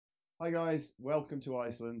Hi guys, welcome to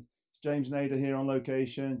Iceland. It's James Nader here on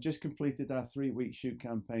location. Just completed our 3-week shoot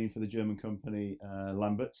campaign for the German company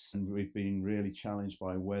Lamberts, and we've been really challenged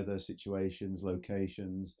by weather situations,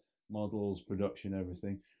 locations, models, production,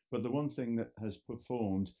 everything. But the one thing that has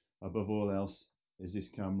performed above all else is this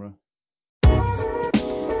camera.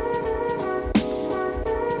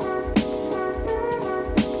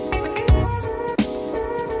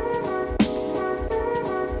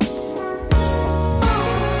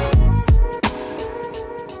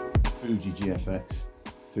 Fuji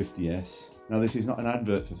GFX50S. Now this is not an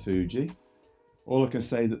advert for Fuji. All I can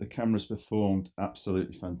say that the camera's performed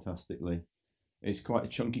absolutely fantastically. It's quite a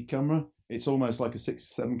chunky camera. It's almost like a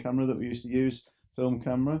 6-7 camera that we used to use, film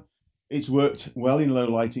camera. It's worked well in low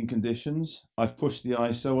lighting conditions. I've pushed the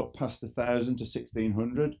ISO up past 1000 to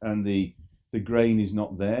 1600 and the grain is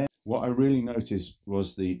not there. What I really noticed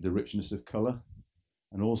was the richness of color,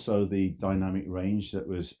 and also the dynamic range that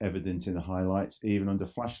was evident in the highlights, even under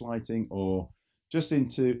flash lighting or just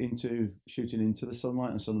into shooting into the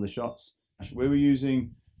sunlight on some of the shots. We were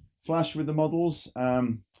using flash with the models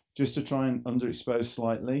just to try and underexpose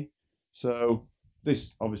slightly. So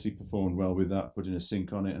this obviously performed well with that, putting a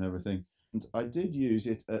sync on it and everything. And I did use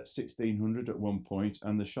it at 1600 at one point,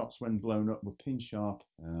 and the shots when blown up were pin sharp.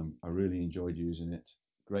 I really enjoyed using it.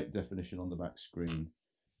 Great definition on the back screen.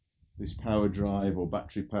 This power drive or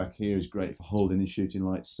battery pack here is great for holding and shooting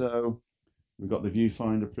like so. We've got the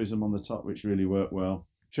viewfinder prism on the top, which really worked well.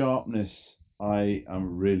 Sharpness, I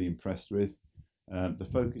am really impressed with. The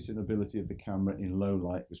focusing ability of the camera in low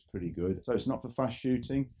light was pretty good. So it's not for fast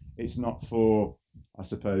shooting. It's not for, I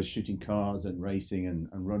suppose, shooting cars and racing and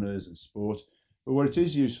runners and sport. But what it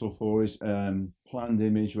is useful for is planned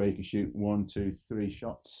image where you can shoot 1, 2, 3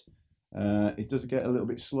 shots. It does get a little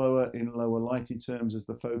bit slower in lower light in terms of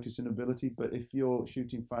the focusing ability, but if you're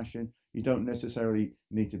shooting fashion, you don't necessarily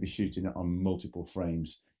need to be shooting it on multiple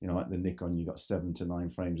frames. You know, like the Nikon, you got 7 to 9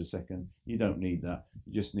 frames a second. You don't need that.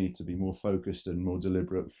 You just need to be more focused and more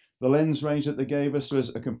deliberate. The lens range that they gave us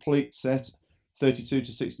was a complete set, 32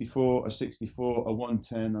 to 64, a 64, a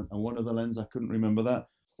 110, and one other lens, I couldn't remember that.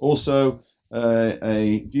 Also,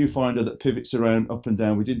 a viewfinder that pivots around up and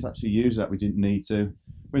down. We didn't actually use that, we didn't need to.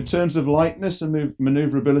 In terms of lightness and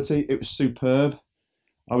maneuverability, it was superb.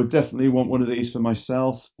 I would definitely want one of these for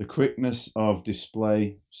myself. The quickness of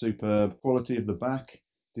display, superb. Quality of the back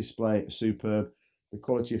display, superb. The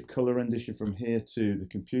quality of color rendition from here to the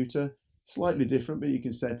computer, slightly different, but you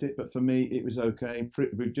can set it. But for me, it was okay.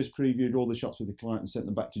 We've just previewed all the shots with the client and sent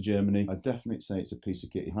them back to Germany. I'd definitely say it's a piece of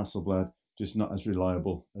kit. Hasselblad, just not as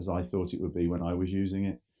reliable as I thought it would be when I was using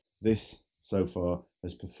it. This, so far,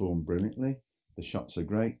 has performed brilliantly. The shots are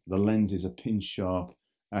great. The lenses are pin sharp,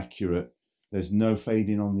 accurate. There's no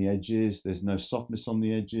fading on the edges. There's no softness on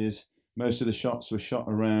the edges. Most of the shots were shot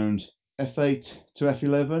around f8 to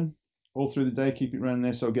f11 all through the day. Keep it around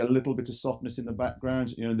there, so I'll get a little bit of softness in the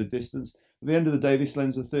background, you know, in the distance. At the end of the day, this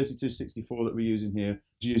lens, the 32-64 that we're using here,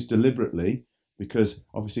 is used deliberately because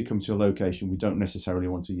obviously come to a location, we don't necessarily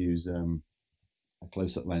want to use a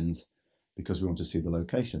close-up lens because we want to see the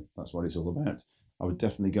location. That's what it's all about. I would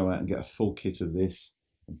definitely go out and get a full kit of this.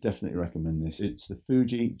 I definitely recommend this. It's the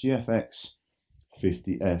Fuji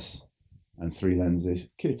GFX50S and 3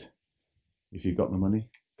 lenses kit. If you've got the money,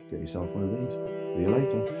 get yourself one of these. See you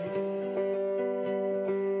later.